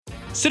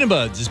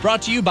Cinebuds is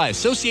brought to you by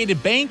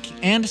Associated Bank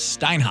and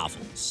Steinhoffel.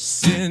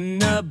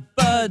 Cinebuds,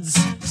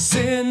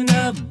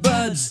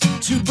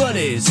 two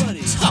buddies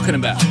talking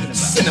about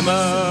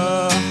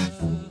cinema.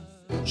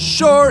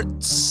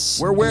 Shorts.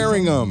 We're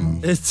wearing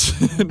them.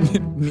 It's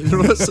neither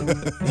of us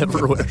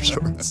ever wear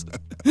shorts.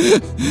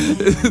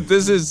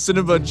 This is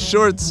Cinebud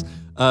Shorts.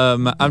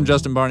 I'm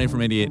Justin Barney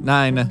from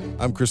 88.9.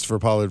 I'm Christopher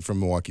Pollard from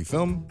Milwaukee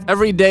Film.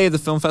 Every day of the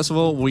film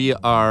festival, we're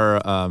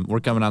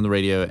coming on the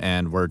radio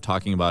and we're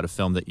talking about a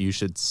film that you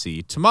should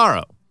see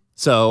tomorrow.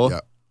 So, Yeah.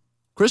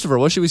 Christopher,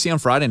 what should we see on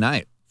Friday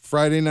night?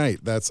 Friday night,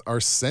 that's our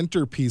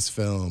centerpiece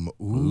film.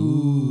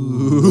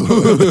 Ooh.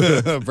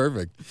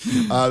 Perfect.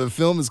 The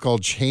film is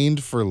called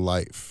Chained for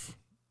Life.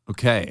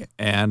 Okay,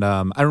 and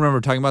I remember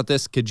talking about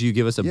this. Could you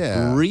give us a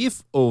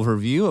brief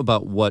overview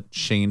about what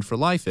Chained for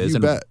Life is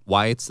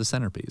why it's the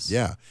centerpiece?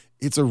 Yeah,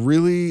 it's a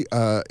really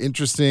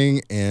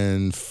interesting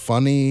and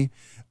funny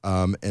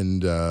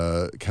and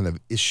kind of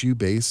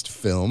issue-based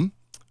film.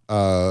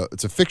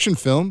 It's a fiction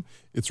film.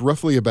 It's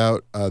roughly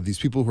about these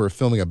people who are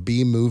filming a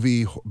B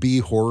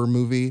horror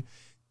movie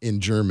in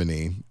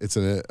Germany. It's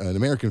an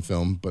American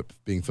film, but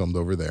being filmed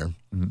over there.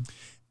 Mm-hmm.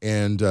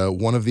 And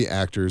one of the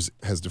actors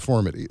has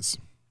deformities.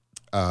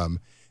 And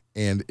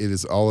it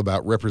is all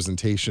about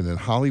representation in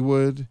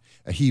Hollywood.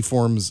 He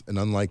forms an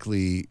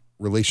unlikely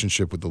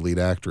relationship with the lead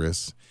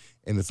actress.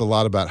 And it's a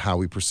lot about how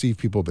we perceive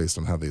people based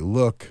on how they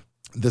look.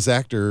 This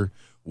actor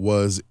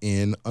was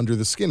in Under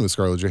the Skin with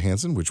Scarlett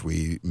Johansson, which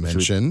we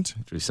mentioned.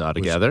 Which we saw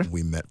together.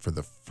 We met for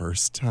the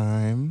first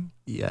time.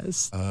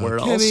 Yes. Where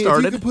it Kenny, all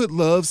started. If you could put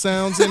love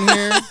sounds in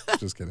here.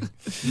 Just kidding.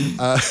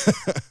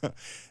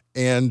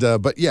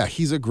 But yeah,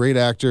 he's a great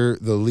actor.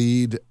 The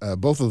lead,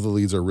 both of the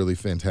leads are really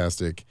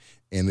fantastic,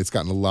 and it's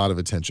gotten a lot of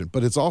attention.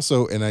 But it's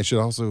also, and I should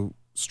also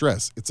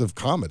stress, it's a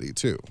comedy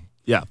too.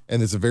 Yeah.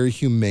 And it's a very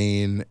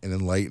humane and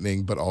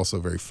enlightening, but also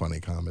very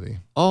funny comedy.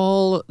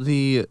 All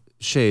the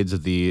shades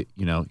of the,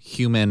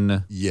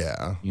 human,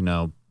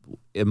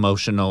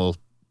 emotional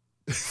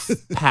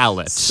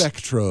palette.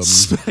 Spectrum.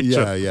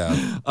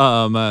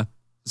 Yeah.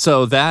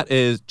 So that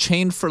is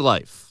Chained for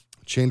Life.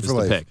 Chained for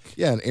Life. Pick.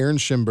 Yeah, and Aaron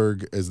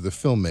Schimberg is the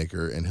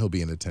filmmaker, and he'll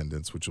be in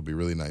attendance, which will be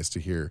really nice to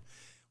hear,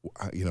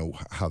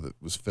 how that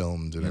was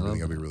filmed and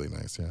everything. It'll be really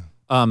nice, yeah.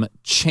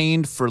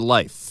 Chained for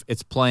Life.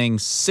 It's playing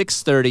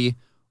 6:30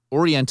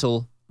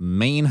 Oriental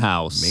Main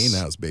House. Main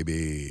House,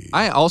 baby.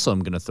 I also am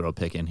going to throw a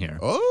pick in here.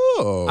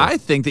 Oh. I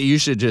think that you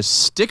should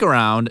just stick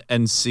around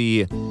and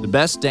see the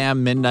Best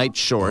Damn Midnight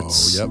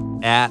Shorts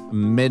at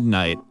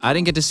midnight. I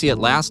didn't get to see it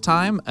last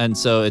time, and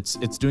so it's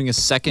doing a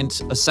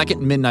second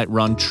midnight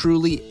run,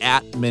 truly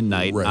at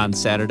midnight on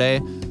Saturday.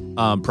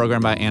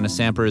 Programmed by Anna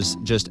Sampers,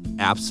 just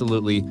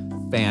absolutely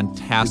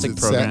fantastic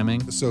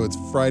programming. So it's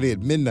Friday at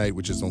midnight,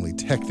 which is only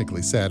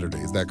technically Saturday.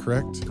 Is that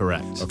correct?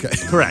 Correct. Okay.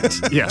 Correct.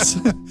 Yes.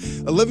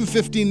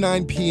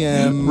 11:59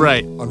 p.m.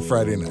 Right. on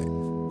Friday night.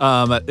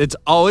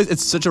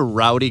 It's such a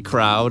rowdy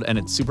crowd, and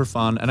it's super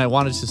fun. And I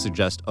wanted to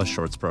suggest a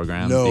shorts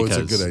program. No, it's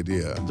a good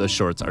idea. The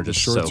shorts are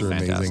just so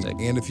fantastic. Amazing.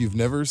 And if you've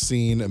never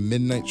seen a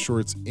Midnight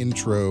Shorts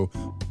intro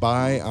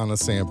by Anna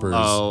Sampers,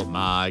 oh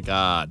my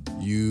God,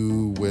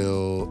 you're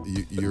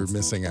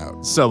missing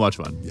out. So much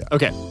fun. Yeah.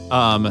 Okay.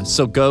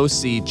 So go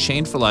see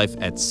Chained for Life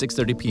at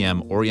 6:30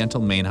 p.m. Oriental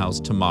Main House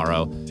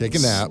tomorrow. Take a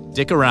nap.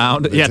 Stick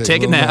around.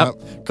 Take a nap.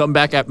 Come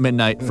back at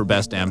midnight for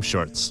Best Damn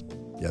Shorts.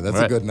 Yeah, that's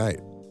a good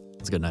night.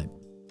 It's a good night.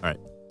 All right.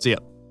 See ya.